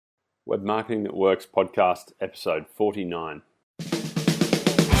Web Marketing That Works podcast, episode 49.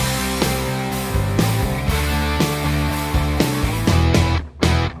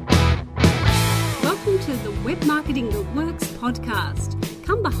 Welcome to the Web Marketing That Works podcast.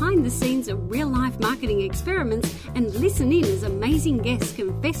 Come behind the scenes of real-life marketing experiments and listen in as amazing guests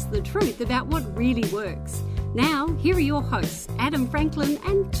confess the truth about what really works. Now, here are your hosts, Adam Franklin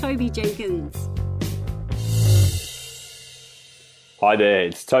and Toby Jenkins. Hi there,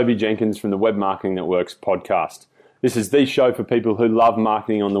 it's Toby Jenkins from the Web Marketing That Works podcast. This is the show for people who love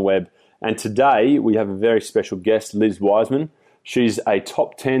marketing on the web. And today we have a very special guest, Liz Wiseman. She's a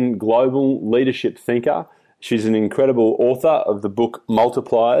top 10 global leadership thinker. She's an incredible author of the book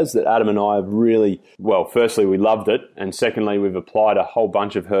Multipliers that Adam and I have really, well, firstly, we loved it. And secondly, we've applied a whole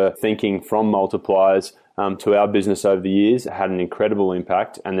bunch of her thinking from Multipliers to our business over the years. It had an incredible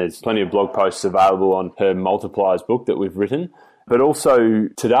impact. And there's plenty of blog posts available on her Multipliers book that we've written. But also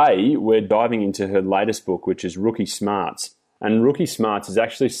today, we're diving into her latest book, which is Rookie Smarts. And Rookie Smarts is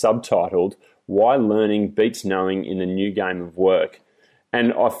actually subtitled, Why Learning Beats Knowing in the New Game of Work.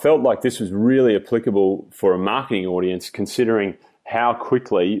 And I felt like this was really applicable for a marketing audience, considering how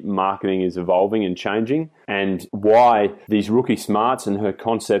quickly marketing is evolving and changing, and why these Rookie Smarts and her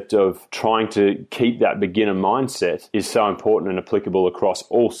concept of trying to keep that beginner mindset is so important and applicable across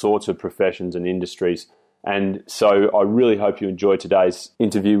all sorts of professions and industries. And so I really hope you enjoy today's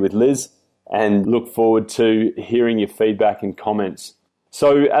interview with Liz and look forward to hearing your feedback and comments.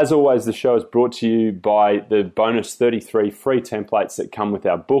 So as always, the show is brought to you by the bonus 33 free templates that come with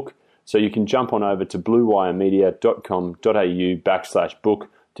our book. So you can jump on over to bluewiremedia.com.au/book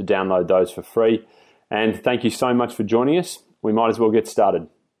to download those for free. And thank you so much for joining us. We might as well get started.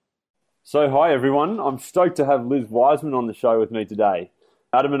 So hi everyone, I'm stoked to have Liz Wiseman on the show with me today.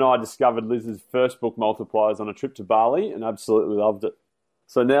 Adam and I discovered Liz's first book, Multipliers, on a trip to Bali and absolutely loved it.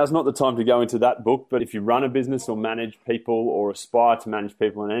 So now's not the time to go into that book, but if you run a business or manage people or aspire to manage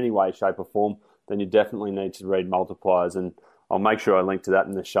people in any way, shape or form, then you definitely need to read Multipliers, and I'll make sure I link to that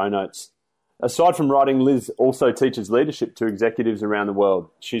in the show notes. Aside from writing, Liz also teaches leadership to executives around the world.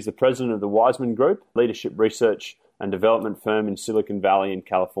 She's the president of the Wiseman Group, leadership research and development firm in Silicon Valley in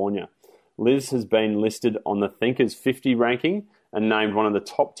California. Liz has been listed on the Thinkers 50 ranking and named one of the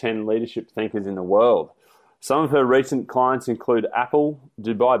top 10 leadership thinkers in the world. Some of her recent clients include Apple,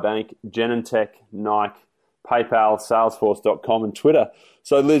 Dubai Bank, Genentech, Nike, PayPal, Salesforce.com and Twitter.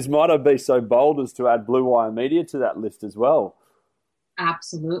 So Liz, might I be so bold as to add Blue Wire Media to that list as well?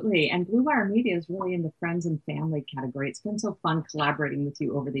 Absolutely. And Blue Wire Media is really in the friends and family category. It's been so fun collaborating with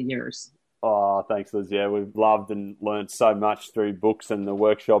you over the years. Oh, thanks, Liz. Yeah, we've loved and learned so much through books and the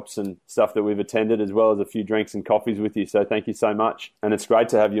workshops and stuff that we've attended, as well as a few drinks and coffees with you. So thank you so much. And it's great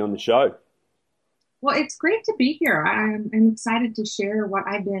to have you on the show. Well, it's great to be here. I'm excited to share what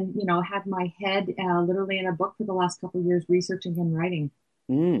I've been, had my head literally in a book for the last couple of years, researching and writing.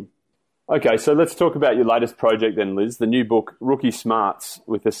 Okay, so let's talk about your latest project then, Liz, the new book, Rookie Smarts,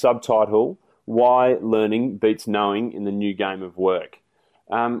 with the subtitle, Why Learning Beats Knowing in the New Game of Work.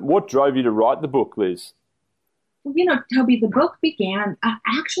 What drove you to write the book, Liz? Well, Toby, the book began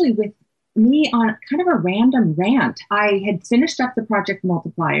actually with me on kind of a random rant. I had finished up the project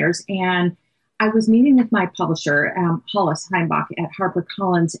Multipliers, and I was meeting with my publisher, Hollis Heimbach at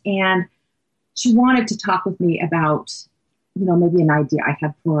HarperCollins, and she wanted to talk with me about, maybe an idea I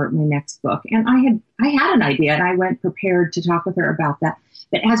had for my next book. And I had an idea, and I went prepared to talk with her about that.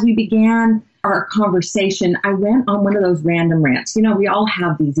 But as we began our conversation, I went on one of those random rants. We all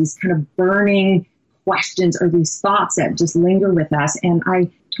have these kind of burning questions or these thoughts that just linger with us. And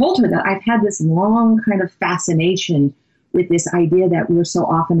I told her that I've had this long kind of fascination with this idea that we're so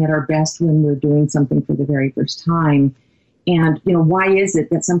often at our best when we're doing something for the very first time. And, why is it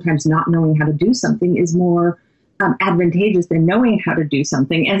that sometimes not knowing how to do something is more advantageous than knowing how to do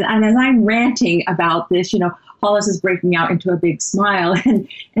something? And as I'm ranting about this, Hollis is breaking out into a big smile,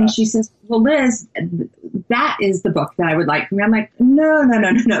 and she says, well, Liz, that is the book that I would like. And I'm like, no,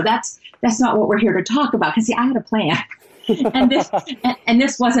 that's not what we're here to talk about. Because see, I had a plan, and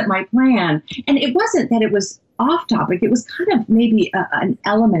this wasn't my plan. And it wasn't that it was off topic. It was kind of maybe an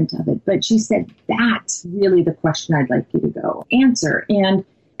element of it. But she said, that's really the question I'd like you to go answer. And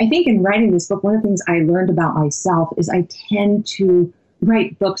I think in writing this book, one of the things I learned about myself is I tend to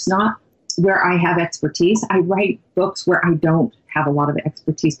write books not where I have expertise. I write books where I don't have a lot of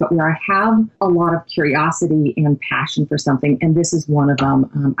expertise, but where I have a lot of curiosity and passion for something. And this is one of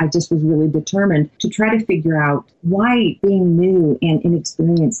them. I just was really determined to try to figure out why being new and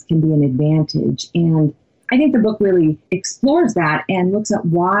inexperienced can be an advantage. And I think the book really explores that and looks at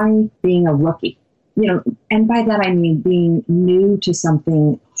why being a rookie, and by that I mean being new to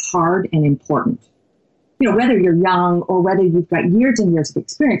something hard and important. Whether you're young or whether you've got years and years of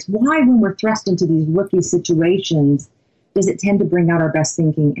experience, why, when we're thrust into these rookie situations, does it tend to bring out our best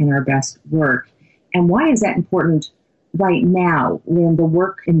thinking and our best work? And why is that important right now when the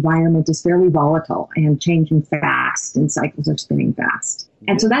work environment is fairly volatile and changing fast and cycles are spinning fast?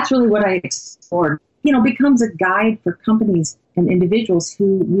 And so that's really what I explored. Becomes a guide for companies and individuals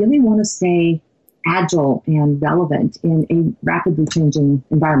who really want to stay agile and relevant in a rapidly changing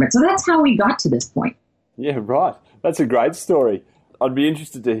environment. So that's how we got to this point. Yeah, right. That's a great story. I'd be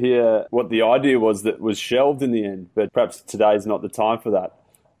interested to hear what the idea was that was shelved in the end, but perhaps today's not the time for that.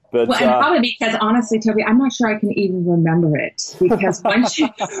 But, and probably because, honestly, Toby, I'm not sure I can even remember it. Because once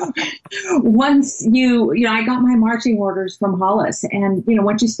you, I got my marching orders from Hollis. And,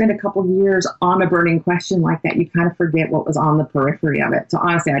 once you spend a couple of years on a burning question like that, you kind of forget what was on the periphery of it. So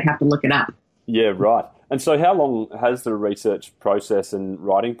honestly, I'd have to look it up. Yeah, right. And so how long has the research process and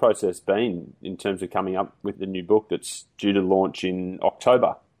writing process been in terms of coming up with the new book that's due to launch in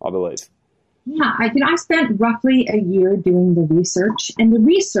October, I believe? Yeah, I spent roughly a year doing the research. And the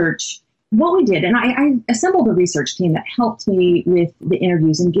research, what we did, and I assembled a research team that helped me with the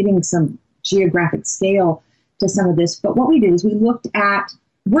interviews and getting some geographic scale to some of this. But what we did is we looked at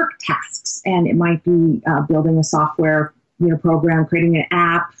work tasks, and it might be building a software program, creating an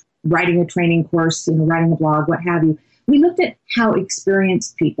app, writing a training course, writing a blog, what have you. We looked at how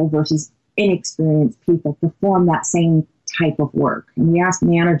experienced people versus inexperienced people perform that same type of work. And we asked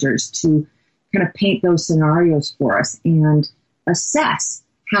managers to kind of paint those scenarios for us and assess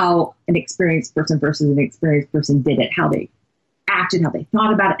how an experienced person versus an experienced person did it, how they acted, how they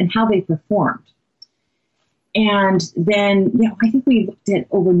thought about it, and how they performed. And then, I think we looked at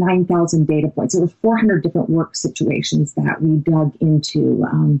over 9,000 data points. There were 400 different work situations that we dug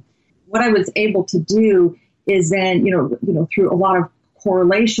into. What I was able to do is then, through a lot of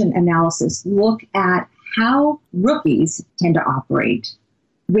correlation analysis, look at how rookies tend to operate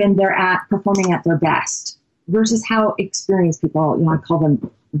when they're performing at their best versus how experienced people, I call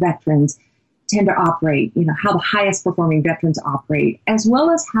them veterans, tend to operate, how the highest performing veterans operate, as well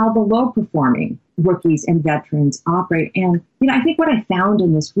as how the low performing rookies and veterans operate. And, I think what I found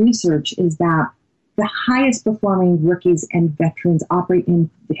in this research is that the highest performing rookies and veterans operate in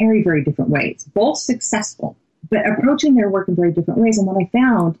very, very different ways, both successful, but approaching their work in very different ways. And what I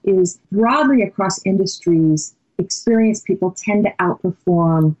found is broadly across industries, experienced people tend to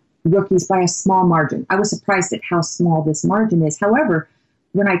outperform rookies by a small margin. I was surprised at how small this margin is. However,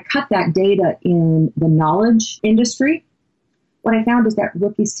 when I cut that data in the knowledge industry, what I found is that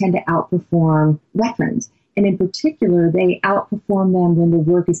rookies tend to outperform veterans. And in particular, they outperform them when the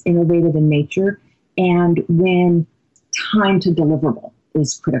work is innovative in nature and when time to deliverable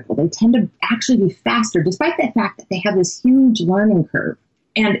is critical. They tend to actually be faster, despite the fact that they have this huge learning curve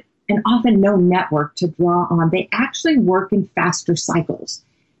and often no network to draw on. They actually work in faster cycles,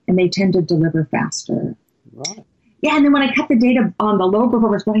 and they tend to deliver faster. Right. Yeah, and then when I cut the data on the low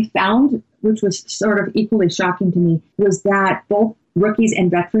performers, what I found, which was sort of equally shocking to me, was that both rookies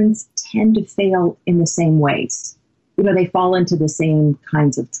and veterans tend to fail in the same ways. They fall into the same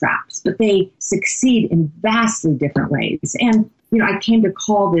kinds of traps, but they succeed in vastly different ways. And, I came to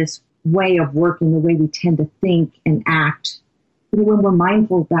call this way of working, the way we tend to think and act, when we're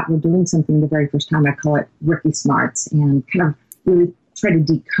mindful that we're doing something the very first time. I call it rookie smarts, and kind of really try to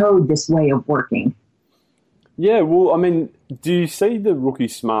decode this way of working. Yeah, well, do you see the rookie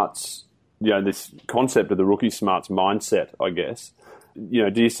smarts, this concept of the rookie smarts mindset, I guess,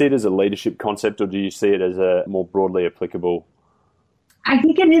 do you see it as a leadership concept, or do you see it as a more broadly applicable? I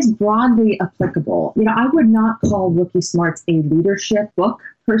think it is broadly applicable. I would not call Rookie Smarts a leadership book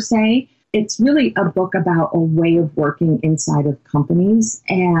per se. It's really a book about a way of working inside of companies,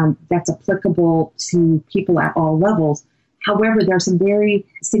 and that's applicable to people at all levels. However, there are some very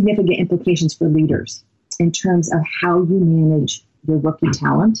significant implications for leaders in terms of how you manage your rookie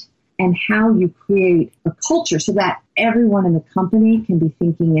talent and how you create a culture so that everyone in the company can be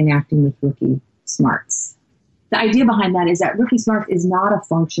thinking and acting with rookie smarts. The idea behind that is that rookie smarts is not a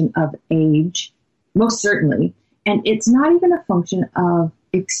function of age, most certainly, and it's not even a function of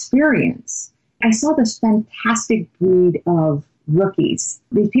experience. I saw this fantastic breed of rookies,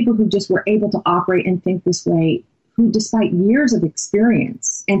 these people who just were able to operate and think this way, who despite years of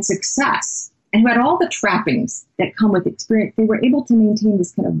experience and success, and who had all the trappings that come with experience, they were able to maintain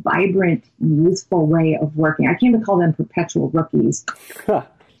this kind of vibrant, youthful way of working. I came to call them perpetual rookies.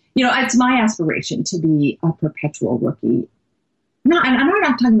 It's my aspiration to be a perpetual rookie. No, and I'm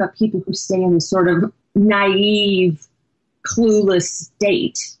not talking about people who stay in this sort of naive, clueless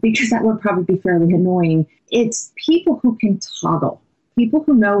state, because that would probably be fairly annoying. It's people who can toggle People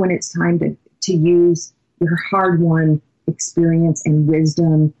who know when it's time to use your hard-won experience and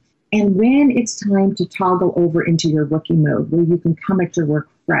wisdom, and when it's time to toggle over into your rookie mode, where you can come at your work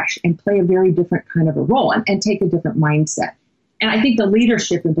fresh and play a very different kind of a role and take a different mindset. And I think the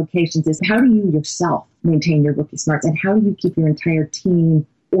leadership implications is, how do you yourself maintain your rookie smarts, and how do you keep your entire team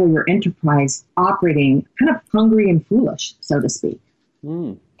or your enterprise operating kind of hungry and foolish, so to speak?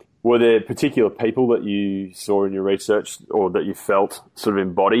 Were there particular people that you saw in your research or that you felt sort of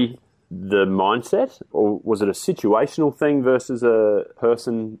embody the mindset, or was it a situational thing versus a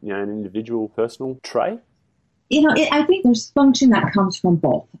person, an individual personal trait? I think there's function that comes from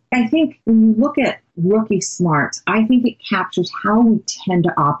both. I think when you look at rookie smarts, I think it captures how we tend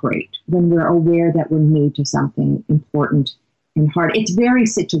to operate when we're aware that we're new to something important and hard. It's very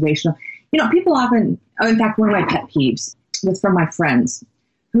situational. People often, in fact, one of my pet peeves was from my friends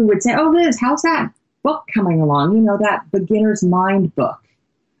who would say, "Oh, Liz, how's that book coming along? That beginner's mind book."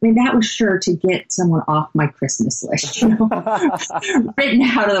 I mean, that was sure to get someone off my Christmas list, written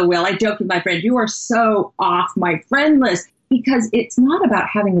out of the will. I joked with my friend, "You are so off my friend list," because it's not about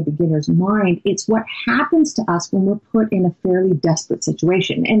having a beginner's mind. It's what happens to us when we're put in a fairly desperate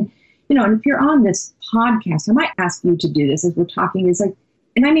situation. And, and if you're on this podcast, I might ask you to do this as we're talking, is like,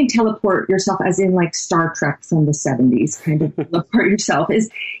 and I mean teleport yourself as in like Star Trek from the 70s, kind of teleport yourself, is,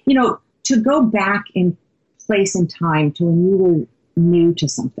 to go back in place and time to when you were new to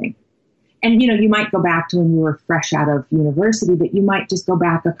something. And, you might go back to when you were fresh out of university, but you might just go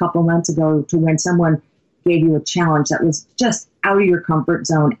back a couple months ago to when someone gave you a challenge that was just out of your comfort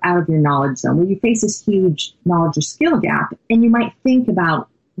zone, out of your knowledge zone, where you face this huge knowledge or skill gap. And you might think about,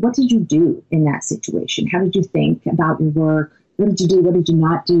 what did you do in that situation? How did you think about your work? What did you do? What did you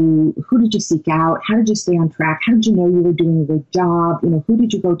not do? Who did you seek out? How did you stay on track? How did you know you were doing a good job? Who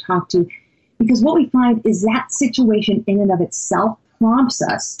did you go talk to? Because what we find is that situation in and of itself prompts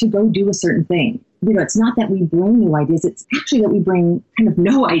us to go do a certain thing. It's not that we bring new ideas. It's actually that we bring kind of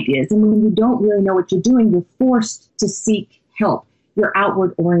no ideas. And when you don't really know what you're doing, you're forced to seek help. You're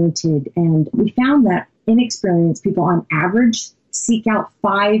outward oriented. And we found that inexperienced people on average seek out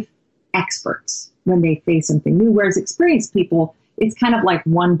 5 experts when they face something new, whereas experienced people, it's kind of like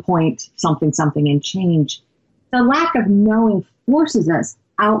 1 point something and change. The lack of knowing forces us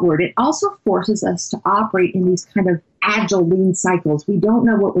outward. It also forces us to operate in these kind of agile, lean cycles. We don't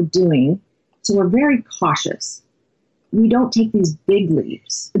know what we're doing, so we're very cautious. We don't take these big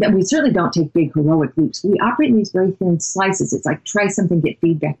leaps. We certainly don't take big heroic leaps. We operate in these very thin slices. It's like try something, get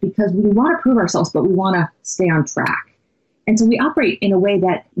feedback, because we want to prove ourselves, but we want to stay on track. And so we operate in a way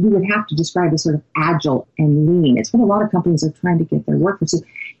that you would have to describe as sort of agile and lean. It's what a lot of companies are trying to get their workforce to.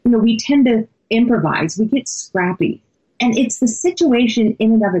 We tend to improvise. We get scrappy. And it's the situation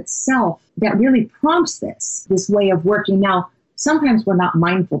in and of itself that really prompts this way of working. Now, sometimes we're not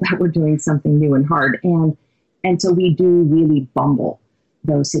mindful that we're doing something new and hard. And so we do really bumble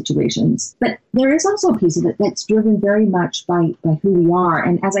those situations. But there is also a piece of it that's driven very much by who we are.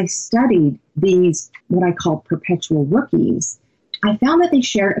 And as I studied these, what I call perpetual rookies, I found that they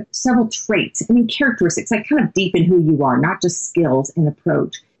shared several traits, characteristics, like kind of deep in who you are, not just skills and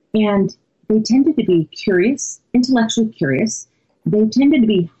approach. And they tended to be curious, intellectually curious. They tended to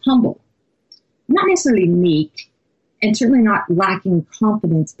be humble, not necessarily meek, and certainly not lacking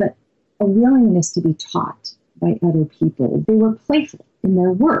confidence, but a willingness to be taught by other people. They were playful in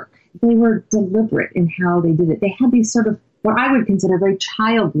their work. They were deliberate in how they did it. They had these sort of, what I would consider very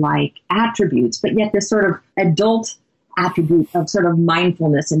childlike attributes, but yet this sort of adult attribute of sort of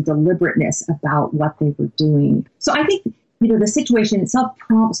mindfulness and deliberateness about what they were doing. So I think the situation itself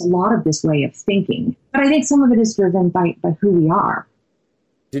prompts a lot of this way of thinking. But I think some of it is driven by who we are.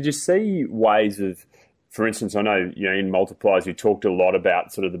 Did you see ways of, for instance, I know, in Multipliers, you talked a lot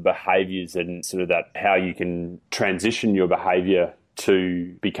about sort of the behaviors and sort of that, how you can transition your behavior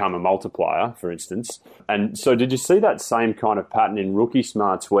to become a multiplier, for instance. And so did you see that same kind of pattern in Rookie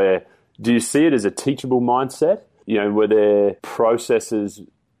Smarts where, do you see it as a teachable mindset? Were there processes?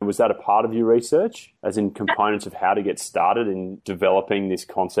 Was that a part of your research, as in components of how to get started in developing this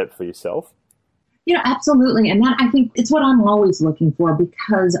concept for yourself? Absolutely. And that, I think, it's what I'm always looking for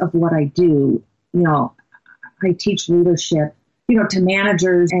because of what I do. I teach leadership, to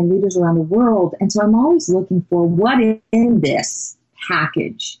managers and leaders around the world. And so I'm always looking for what in this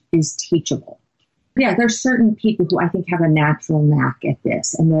package is teachable. Yeah, there's certain people who I think have a natural knack at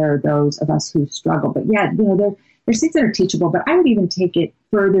this, and there are those of us who struggle. But yeah, there's things that are teachable, but I would even take it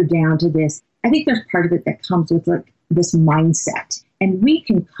further down to this. I think there's part of it that comes with like this mindset. And we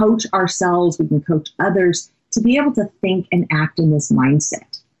can coach ourselves, we can coach others to be able to think and act in this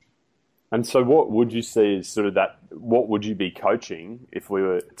mindset. And so what would you see as sort of that, what would you be coaching if we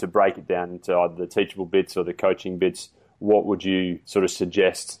were to break it down into either the teachable bits or the coaching bits? What would you sort of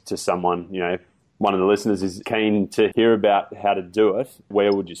suggest to someone, you know, one of the listeners is keen to hear about how to do it?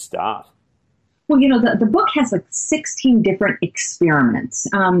 Where would you start? Well, you know, the book has like 16 different experiments.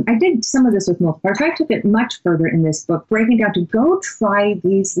 I did some of this with multipliers, but I took it much further in this book, breaking down to go try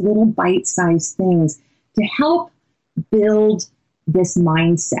these little bite-sized things to help build this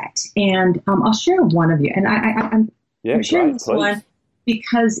mindset. And I'll share one of you. And I'm sharing this one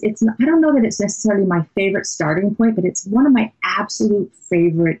because I don't know that it's necessarily my favorite starting point, but it's one of my absolute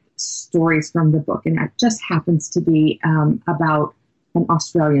favorite stories from the book. And that just happens to be about an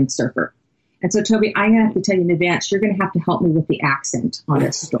Australian surfer. And so, Toby, I'm going to have to tell you in advance, you're going to have to help me with the accent on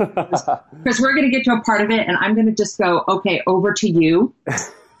this story. Because we're going to get to a part of it, and I'm going to just go, okay, over to you.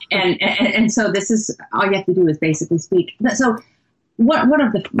 And so this is, all you have to do is basically speak. So one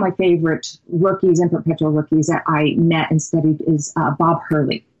of my favorite rookies and perpetual rookies that I met and studied is Bob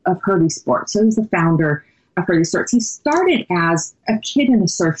Hurley of Hurley Sports. So he's the founder of Hurley Sports. He started as a kid in a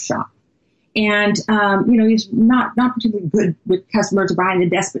surf shop. And, you know, he's not particularly good with customers behind the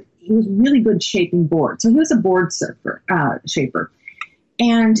desk, but he was really good shaping boards. So he was a board shaper.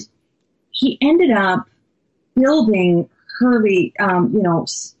 And he ended up building Hurley,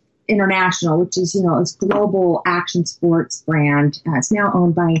 International, which is, you know, a global action sports brand. It's now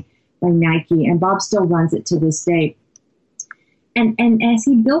owned by Nike, and Bob still runs it to this day. And as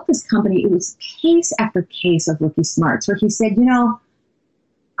he built this company, it was case after case of rookie smarts where he said, you know,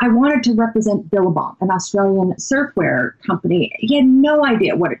 I wanted to represent Billabong, an Australian surfwear company. He had no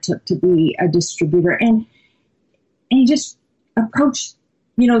idea what it took to be a distributor. And he just approached,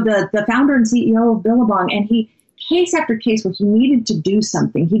 you know, the founder and CEO of Billabong, and he, case after case where he needed to do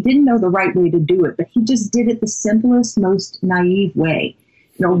something, he didn't know the right way to do it, but he just did it the simplest, most naive way.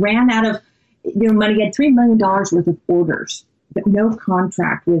 You know, ran out of, you know, money. He had $3 million worth of orders, but no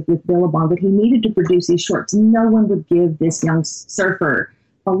contract with Billabong, but he needed to produce these shorts. No one would give this young surfer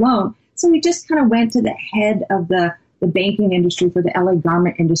a loan. So he just kind of went to the head of the banking industry for the LA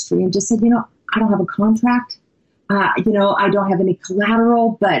garment industry and just said, you know, I don't have a contract. You know, I don't have any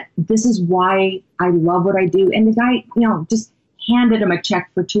collateral, but this is why I love what I do. And the guy, you know, just handed him a check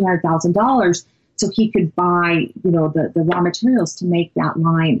for $200,000 so he could buy, you know, the raw materials to make that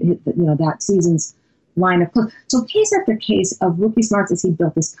line, you know, that season's line of clothes. So case after case of rookie smarts as he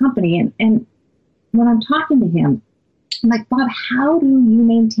built this company. And when I'm talking to him, I'm like, Bob, how do you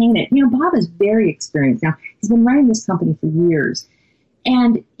maintain it? You know, Bob is very experienced now. He's been running this company for years.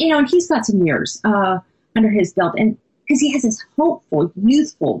 And, you know, and he's got some years under his belt. And because he has this hopeful,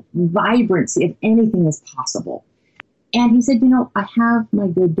 youthful vibrancy of anything is possible. And he said, you know, I have my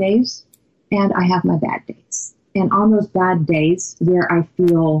good days and I have my bad days. And on those bad days where I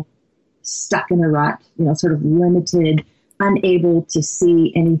feel stuck in a rut, you know, sort of limited, unable to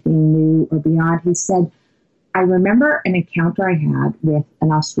see anything new or beyond, he said, I remember an encounter I had with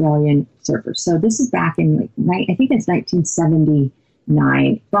an Australian surfer. So this is back in, I think it's 1979.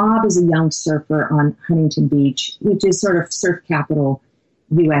 Bob is a young surfer on Huntington Beach, which is sort of surf capital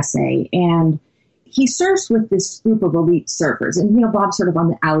USA. And he surfs with this group of elite surfers. And, you know, Bob's sort of on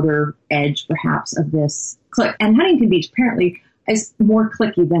the outer edge, perhaps, of this clique. And Huntington Beach apparently is more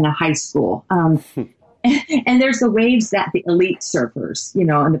cliquey than a high school. And there's the waves that the elite surfers, you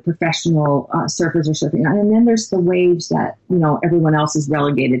know, and the professional surfers are surfing on. And then there's the waves that, you know, everyone else is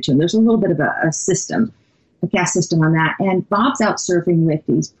relegated to. And there's a little bit of a system, a caste system on that. And Bob's out surfing with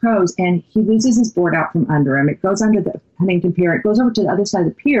these pros, and he loses his board out from under him. It goes under the Huntington Pier. It goes over to the other side of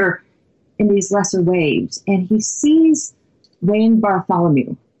the pier in these lesser waves. And he sees Wayne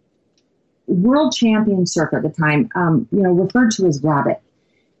Bartholomew, world champion surfer at the time, you know, referred to as Rabbit.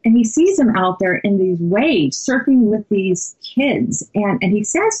 And he sees him out there in these waves, surfing with these kids. And he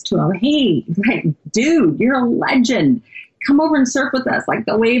says to him, hey, like, dude, you're a legend. Come over and surf with us. Like,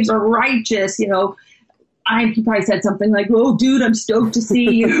 the waves are righteous. You know, he probably said something like, oh, dude, I'm stoked to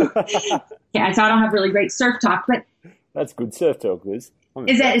see you. Yeah, so I don't have really great surf talk. But that's good surf talk, Liz.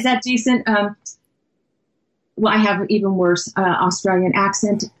 Is that decent? Well, I have even worse Australian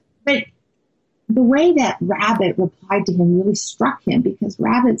accent. But the way that Rabbit replied to him really struck him, because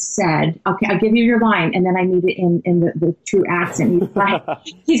Rabbit said, okay, I'll give you your line, and then I need it in the true accent.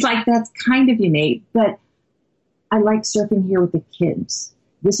 He's like, that's kind of you, mate, but I like surfing here with the kids.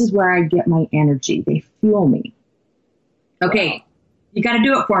 This is where I get my energy. They fuel me. Okay, you got to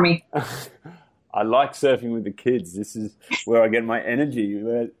do it for me. I like surfing with the kids. This is where I get my energy,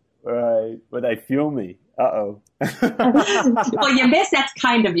 where they fuel me. Uh-oh. Well, you missed that's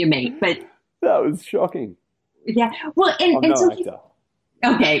kind of you, mate, but... That was shocking. Yeah. Well, and so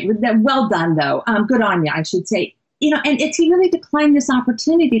Okay, well done, though. Good on you, I should say. And he really declined this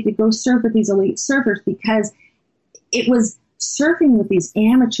opportunity to go surf with these elite surfers because it was surfing with these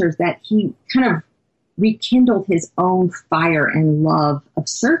amateurs that he kind of rekindled his own fire and love of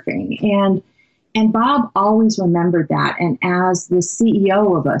surfing. And Bob always remembered that. And as the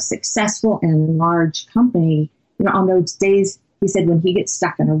CEO of a successful and large company, on those days, he said when he gets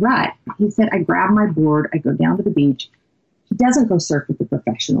stuck in a rut, he said, I grab my board, I go down to the beach. He doesn't go surf with the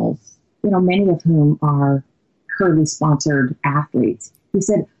professionals, many of whom are Curly-sponsored athletes. He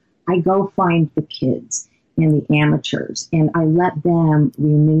said, I go find the kids and the amateurs, and I let them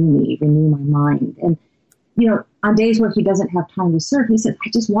renew my mind. And, on days where he doesn't have time to surf, he said, I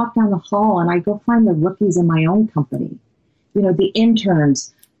just walk down the hall and I go find the rookies in my own company, the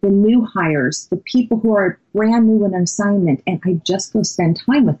interns, the new hires, the people who are brand new in assignment, and I just go spend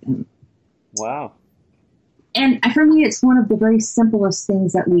time with them. Wow. And for me, it's one of the very simplest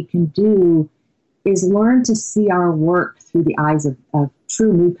things that we can do is learn to see our work through the eyes of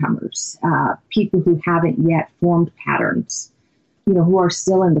true newcomers, people who haven't yet formed patterns, who are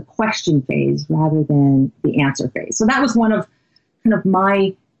still in the question phase rather than the answer phase. So that was one of kind of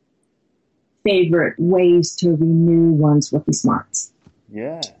my favorite ways to renew one's rookie smarts.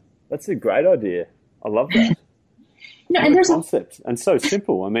 Yeah, that's a great idea. I love that. And there's a concept and so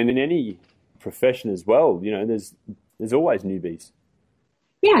simple. I mean, in any profession as well, there's always newbies.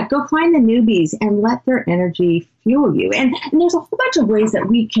 Yeah, go find the newbies and let their energy fuel you. And there's a whole bunch of ways that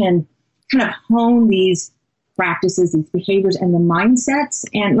we can kind of hone these practices, these behaviors, and the mindsets.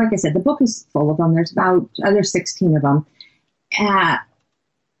 And like I said, the book is full of them. There's 16 of them. And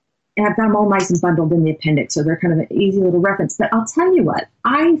I've got them all nice and bundled in the appendix, so they're kind of an easy little reference. But I'll tell you what,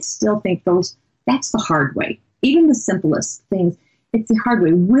 I still think that's the hard way. Even the simplest things, it's the hard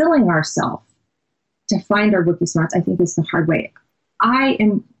way. Willing ourselves to find our rookie smarts, I think, is the hard way. I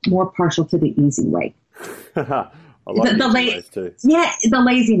am more partial to the easy way. I like the ways too. Yeah, the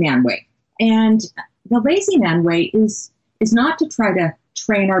lazy man way. And the lazy man way is not to try to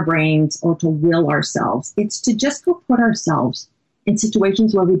train our brains or to will ourselves. It's to just go put ourselves in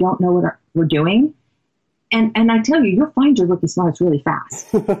situations where we don't know what we're doing. And I tell you, you'll find your rookie smarts really fast.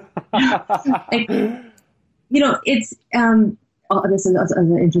 It's this is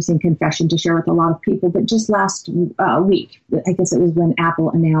an interesting confession to share with a lot of people, but just last week, I guess it was when Apple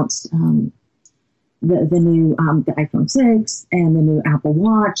announced the new the iPhone 6 and the new Apple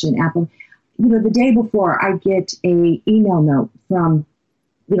Watch and Apple, the day before I get a email note from,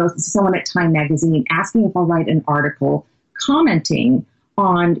 someone at Time Magazine asking if I'll write an article commenting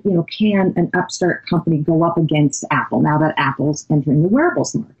on, can an upstart company go up against Apple now that Apple's entering the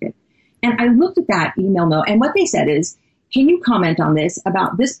wearables market? And I looked at that email note, and what they said is, can you comment on this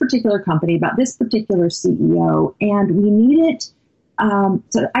about this particular company, about this particular CEO? And we need it.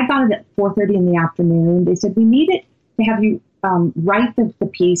 So I got it at 4:30 in the afternoon. They said, we need it to have you write the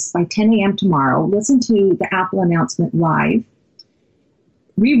piece by 10 a.m. tomorrow, listen to the Apple announcement live,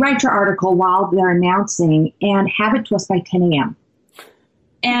 rewrite your article while they're announcing, and have it to us by 10 a.m.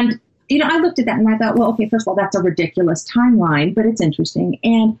 And, I looked at that and I thought, well, okay, first of all, that's a ridiculous timeline, but it's interesting.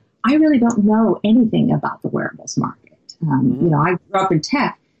 And I really don't know anything about the wearables market. I grew up in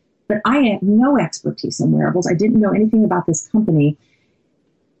tech, but I have no expertise in wearables. I didn't know anything about this company.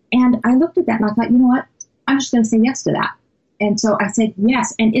 And I looked at that and I thought, you know what? I'm just going to say yes to that. And so I said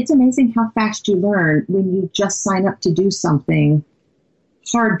yes. And it's amazing how fast you learn when you just sign up to do something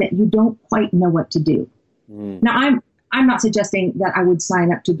hard that you don't quite know what to do. Now, I'm not suggesting that I would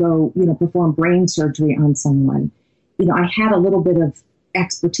sign up to go, perform brain surgery on someone. I had a little bit of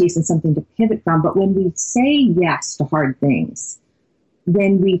expertise and something to pivot from. But when we say yes to hard things,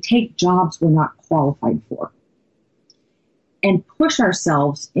 when we take jobs we're not qualified for and push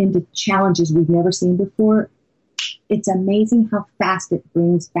ourselves into challenges we've never seen before, it's amazing how fast it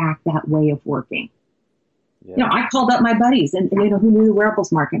brings back that way of working. Yeah. I called up my buddies and who knew the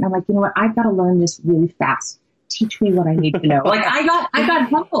wearables market. And I'm like, you know what? I've got to learn this really fast. Teach me what I need to know. Like I got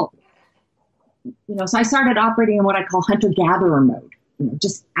humbled. So I started operating in what I call hunter-gatherer mode.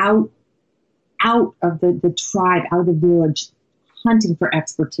 Just out of the tribe, out of the village, hunting for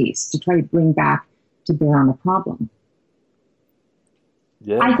expertise to try to bring back to bear on a problem.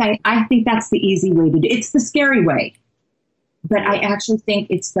 Yeah. I think that's the easy way to do it. It's the scary way. But I actually think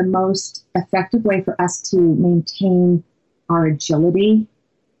it's the most effective way for us to maintain our agility,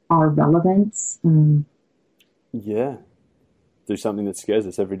 our relevance. Yeah. Do something that scares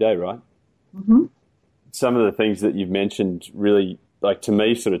us every day, right? Mm-hmm. Some of the things that you've mentioned really, to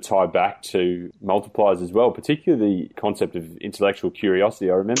me, sort of tie back to multipliers as well, particularly the concept of intellectual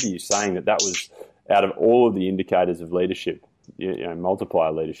curiosity. I remember you saying that was out of all of the indicators of leadership,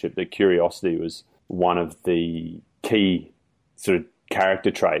 multiplier leadership, that curiosity was one of the key sort of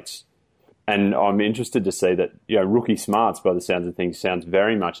character traits. And I'm interested to see that, rookie smarts, by the sounds of things, sounds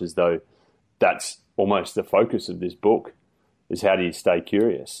very much as though that's almost the focus of this book, is how do you stay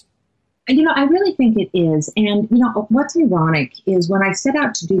curious? I really think it is. And, what's ironic is when I set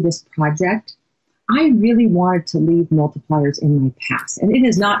out to do this project, I really wanted to leave multipliers in my past. And it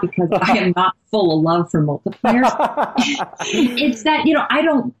is not because I am not full of love for multipliers. It's that, I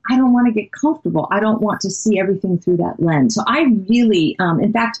don't want to get comfortable. I don't want to see everything through that lens. So I really,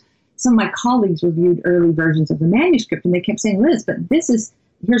 in fact, some of my colleagues reviewed early versions of the manuscript and they kept saying, Liz, but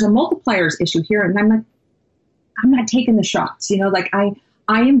here's a multipliers issue here. And I'm like, I'm not taking the shots.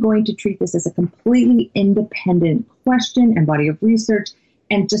 I am going to treat this as a completely independent question and body of research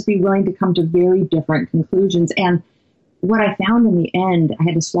and just be willing to come to very different conclusions. And what I found in the end, I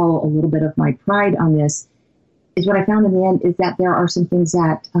had to swallow a little bit of my pride on this, is what I found in the end is that there are some things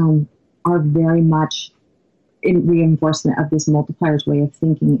that are very much in reinforcement of this multipliers way of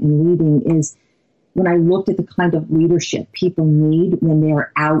thinking and leading. Is when I looked at the kind of leadership people need when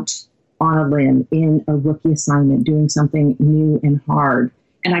they're out on a limb in a rookie assignment, doing something new and hard.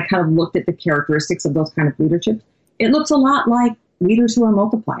 And I kind of looked at the characteristics of those kind of leadership. It looks a lot like leaders who are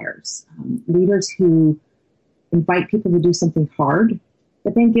multipliers, leaders who invite people to do something hard,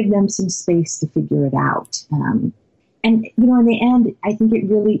 but then give them some space to figure it out. And, in the end, I think it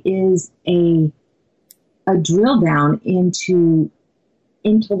really is a drill down into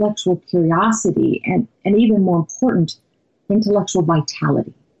intellectual curiosity and even more important, intellectual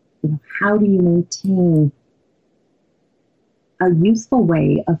vitality. How do you maintain a youthful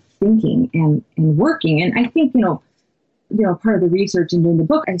way of thinking and working? And I think, part of the research and doing the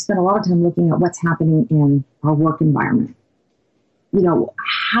book, I spent a lot of time looking at what's happening in our work environment.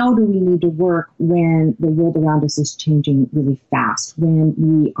 How do we need to work when the world around us is changing really fast, when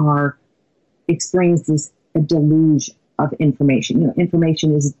we are experiencing a deluge of information?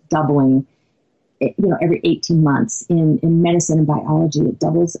 Information is doubling, every 18 months. In medicine and biology, it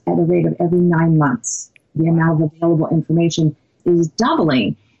doubles at a rate of every 9 months. The amount of available information is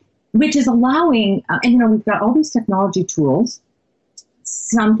doubling, which is allowing, and we've got all these technology tools,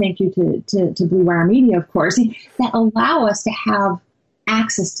 some thank you to Blue Wire Media, of course, that allow us to have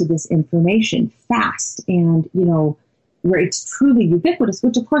access to this information fast and, where it's truly ubiquitous,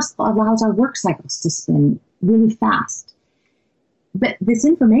 which of course allows our work cycles to spin really fast. But this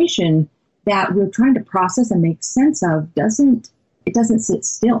information that we're trying to process and make sense of doesn't sit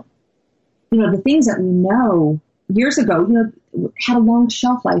still. The things that we know years ago, had a long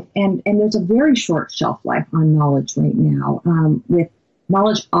shelf life, and there's a very short shelf life on knowledge right now, with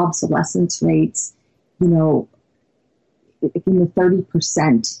knowledge obsolescence rates, in the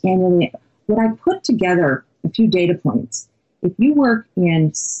 30% annually. What I put together, a few data points. If you work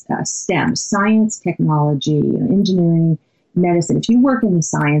in STEM, science, technology, engineering, medicine, if you work in the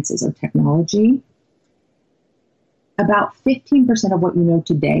sciences or technology, about 15% of what you know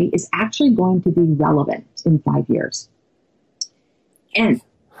today is actually going to be relevant in 5 years. And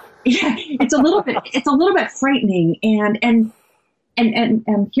it's a little bit frightening. And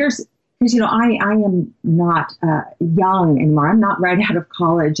here's, because, I am not young anymore. I'm not right out of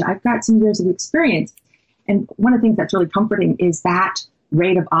college. I've got some years of experience. And one of the things that's really comforting is that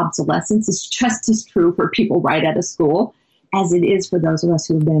rate of obsolescence is just as true for people right out of school as it is for those of us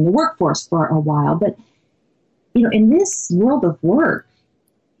who have been in the workforce for a while. But, in this world of work,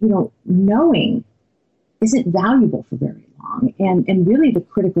 knowing isn't valuable for very long. And really the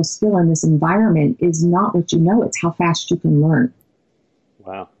critical skill in this environment is not what you know, it's how fast you can learn.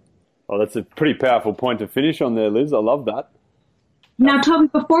 Wow. Well, that's a pretty powerful point to finish on there, Liz. I love that. Now, Toby,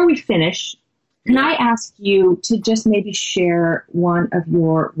 before we finish, can I ask you to just maybe share one of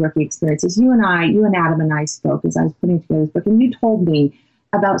your rookie experiences? You and Adam and I spoke as I was putting together this book, and you told me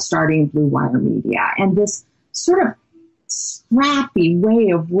about starting Blue Wire Media and this sort of scrappy way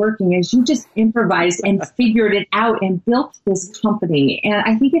of working as you just improvised and figured it out and built this company. And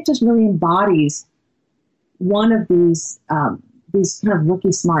I think it just really embodies one of these kind of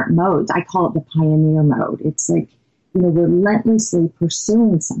rookie smart modes. I call it the pioneer mode. It's like, relentlessly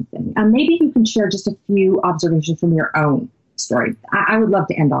pursuing something. Maybe you can share just a few observations from your own story. I would love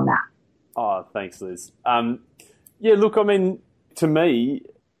to end on that. Oh, thanks, Liz. Look, to me,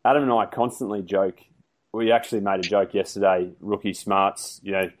 Adam and I constantly joke. We actually made a joke yesterday, rookie smarts,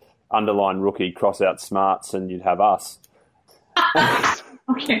 underline rookie, cross out smarts, and you'd have us.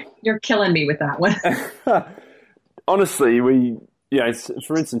 Okay, you're killing me with that one. Honestly,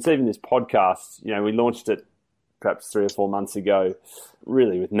 for instance, even this podcast, we launched it perhaps 3 or 4 months ago,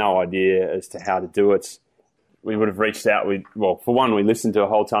 really with no idea as to how to do it. we would have reached out. For one, we listened to a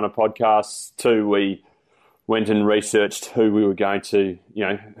whole ton of podcasts. Two, we went and researched who we were going to,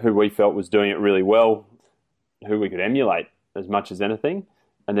 who we felt was doing it really well, who we could emulate as much as anything.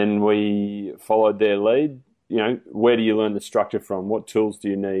 And then we followed their lead. Where do you learn the structure from? What tools do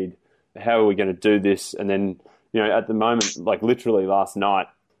you need? How are we going to do this? And then, at the moment, like literally last night,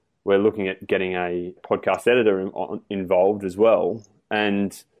 we're looking at getting a podcast editor involved as well.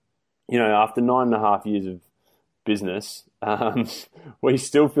 And, after 9.5 years of business, we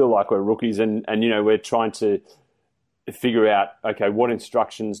still feel like we're rookies and we're trying to figure out, okay, what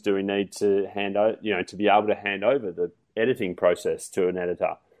instructions do we need to hand over, to be able to hand over the editing process to an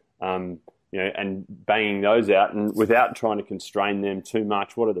editor, and banging those out and without trying to constrain them too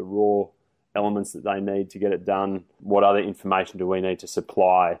much. What are the raw elements that they need to get it done? What other information do we need to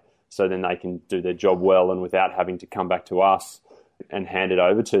supply so then they can do their job well and without having to come back to us and hand it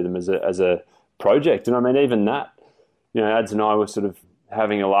over to them as a project? And I mean, even that, Ads and I were sort of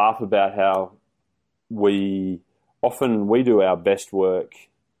having a laugh about how we do our best work.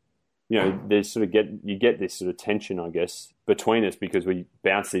 There's you get this sort of tension, I guess, between us because we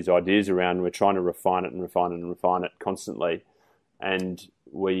bounce these ideas around and we're trying to refine it and refine it and refine it constantly. And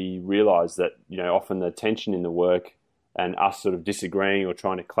we realise that, often the tension in the work and us sort of disagreeing or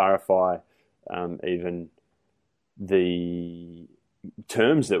trying to clarify even the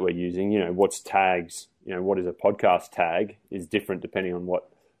terms that we're using, what's tags, what is a podcast tag is different depending on what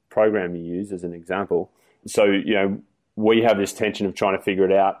program you use as an example. So, we have this tension of trying to figure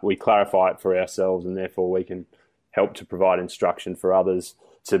it out. We clarify it for ourselves and therefore we can help to provide instruction for others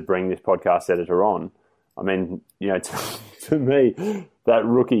to bring this podcast editor on. I mean, to me, that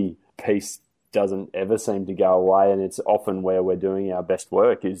rookie piece doesn't ever seem to go away, and it's often where we're doing our best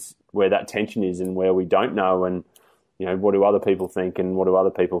work is where that tension is and where we don't know and, what do other people think and what do other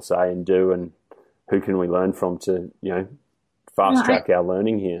people say and do and who can we learn from to, fast track our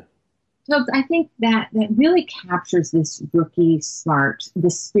learning here. So I think that really captures this rookie smart, the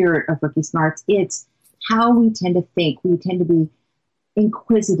spirit of rookie smarts. It's how we tend to think. We tend to be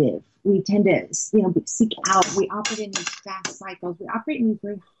inquisitive. We tend to, seek out. We operate in these fast cycles. We operate in these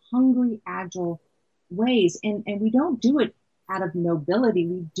very hungry, agile ways. And we don't do it out of nobility.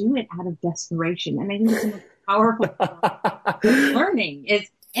 We do it out of desperation. And I think it's the most powerful learning is.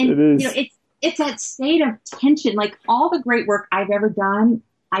 It's that state of tension. Like all the great work I've ever done,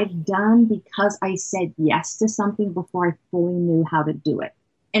 I've done because I said yes to something before I fully knew how to do it.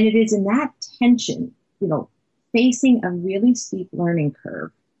 And it is in that tension, facing a really steep learning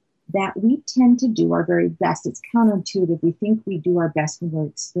curve that we tend to do our very best. It's counterintuitive. We think we do our best when we're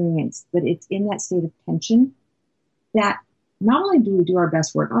experienced, but it's in that state of tension that not only do we do our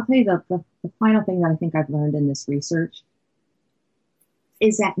best work, I'll tell you the final thing that I think I've learned in this research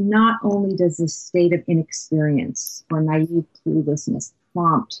is that not only does this state of inexperience or naive cluelessness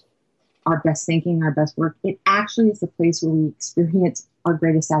prompt our best thinking, our best work, it actually is the place where we experience our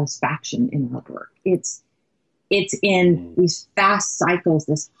greatest satisfaction in our work. It's in these fast cycles,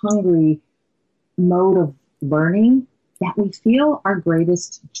 this hungry mode of learning that we feel our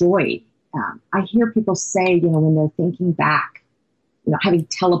greatest joy. I hear people say, when they're thinking back, having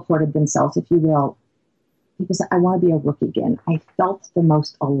teleported themselves, if you will, people say, I want to be a rookie again. I felt the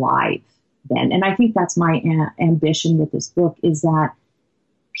most alive then. And I think that's my ambition with this book is that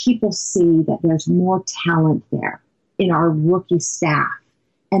people see that there's more talent there in our rookie staff.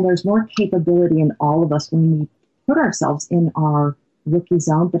 And there's more capability in all of us when we put ourselves in our rookie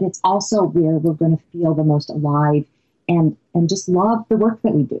zone, but it's also where we're going to feel the most alive and just love the work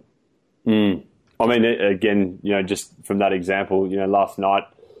that we do. I mean, again, just from that example, last night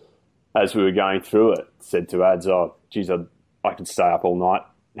as we were going through it, said to Ads, oh, geez, I could stay up all night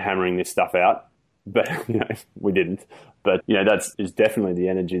hammering this stuff out. But, we didn't. But, that is definitely the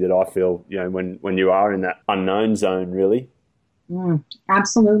energy that I feel, when you are in that unknown zone, really.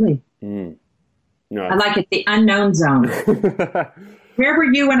 Absolutely. No. I like it, the unknown zone. Where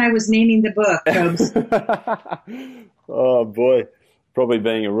were you when I was naming the book, Tobes? Oh, boy. Probably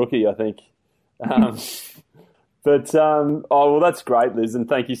being a rookie, I think. Well, that's great, Liz, and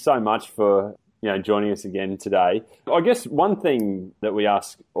thank you so much for joining us again today. I guess one thing that we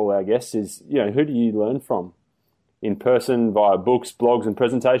ask all our guests is, who do you learn from in person, via books, blogs, and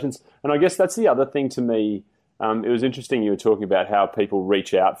presentations? And I guess that's the other thing to me. It was interesting you were talking about how people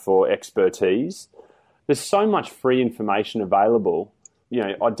reach out for expertise. There's so much free information available.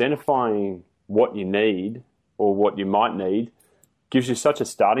 Identifying what you need or what you might need gives you such a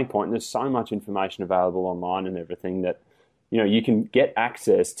starting point. And there's so much information available online and everything that, you can get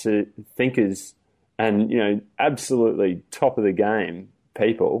access to thinkers and, absolutely top of the game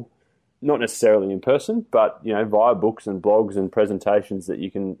people not necessarily in person, but, you know, via books and blogs and presentations that you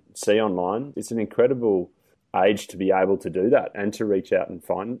can see online. It's an incredible age to be able to do that and to reach out and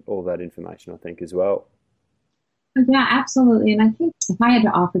find all that information, I think, as well. Yeah, absolutely. And I think if I had to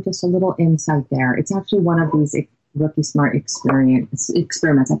offer just a little insight there, it's actually one of these Rookie Smart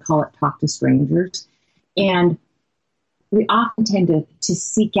experiments. I call it Talk to Strangers. And we often tend to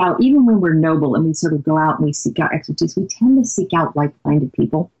seek out, even when we're noble and we sort of go out and we seek out expertise, we tend to seek out like-minded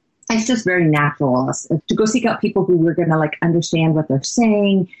people. It's just very natural to go seek out people who we're going to like understand what they're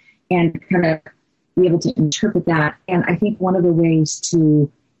saying and kind of be able to interpret that. And I think one of the ways to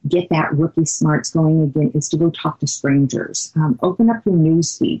get that Rookie Smarts going again is to go talk to strangers. Open up your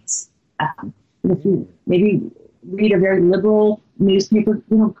news feeds. If you maybe read a very liberal newspaper,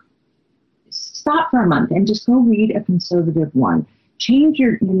 stop for a month and just go read a conservative one. Change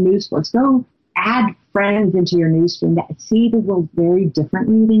your news flows. Go add friends into your news stream that see the world very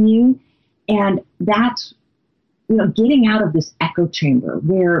differently than you. And that's, getting out of this echo chamber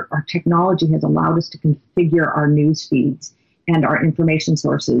where our technology has allowed us to configure our news feeds and our information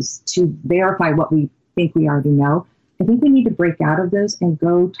sources to verify what we think we already know. I think we need to break out of those and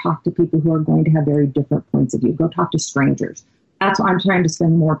go talk to people who are going to have very different points of view. Go talk to strangers. That's why I'm trying to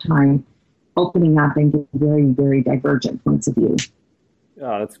spend more time opening up and getting very, very divergent points of view.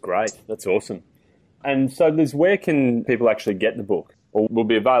 Oh, that's great. That's awesome. And so, Liz, where can people actually get the book? Or will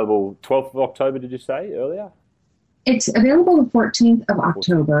be available 12th of October, did you say earlier? It's available the 14th of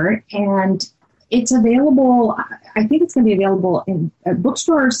October, and it's available, I think it's going to be available in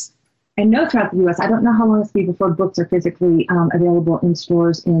bookstores, I know throughout the U.S. I don't know how long it's going to be before books are physically available in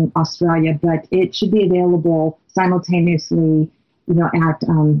stores in Australia, but it should be available simultaneously, at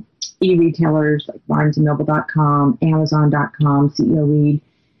e-retailers like BarnesandNoble.com, Amazon.com, CEO Read,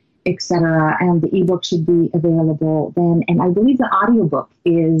 etc. And the ebook should be available then. And I believe the audiobook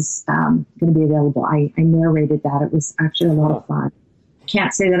is going to be available. I narrated that. It was actually a lot of fun.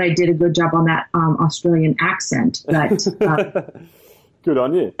 Can't say that I did a good job on that Australian accent, but good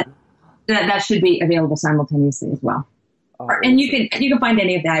on you. That should be available simultaneously as well. Oh, and you can find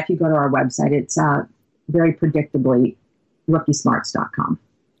any of that if you go to our website. It's very predictably rookiesmarts.com.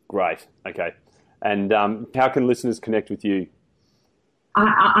 Great. Okay. And how can listeners connect with you?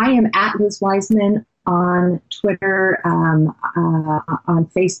 I am at Liz Wiseman on Twitter. On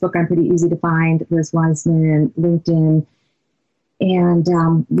Facebook, I'm pretty easy to find, Liz Wiseman, LinkedIn.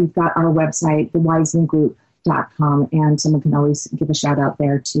 And we've got our website, thewisemangroup.com, and someone can always give a shout out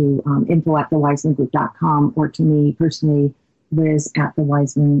there to info@thewisemangroup.com or to me personally,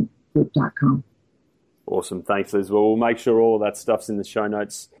 Liz@thewisemangroup.com. Awesome. Thanks, Liz. Well, we'll make sure all of that stuff's in the show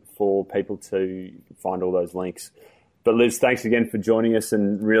notes for people to find all those links. But Liz, thanks again for joining us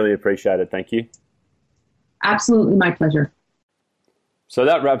and really appreciate it. Thank you. Absolutely, my pleasure. So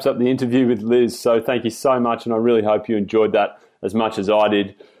that wraps up the interview with Liz. So thank you so much, and I really hope you enjoyed that as much as I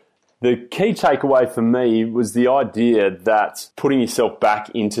did. The key takeaway for me was the idea that putting yourself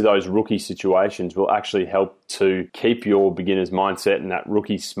back into those rookie situations will actually help to keep your beginner's mindset and that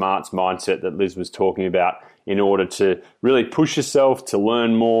rookie smarts mindset that Liz was talking about in order to really push yourself, to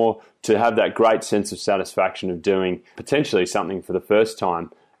learn more, to have that great sense of satisfaction of doing potentially something for the first time.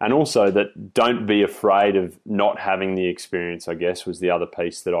 And also that don't be afraid of not having the experience, I guess, was the other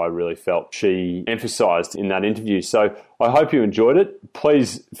piece that I really felt she emphasized in that interview. So I hope you enjoyed it.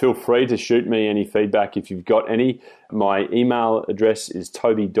 Please feel free to shoot me any feedback if you've got any. My email address is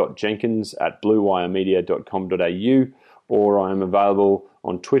toby.jenkins@bluewiremedia.com.au, or I am available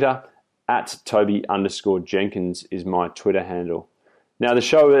on Twitter @Toby_Jenkins is my Twitter handle. Now, the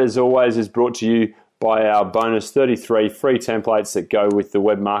show, as always, is brought to you by our bonus 33 free templates that go with the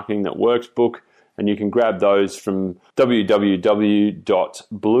Web Marketing That Works book, and you can grab those from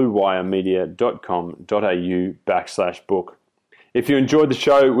www.bluewiremedia.com.au/book. If you enjoyed the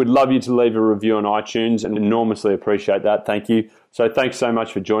show, we'd love you to leave a review on iTunes and enormously appreciate that. Thank you. So thanks so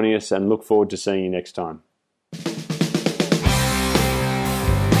much for joining us and look forward to seeing you next time.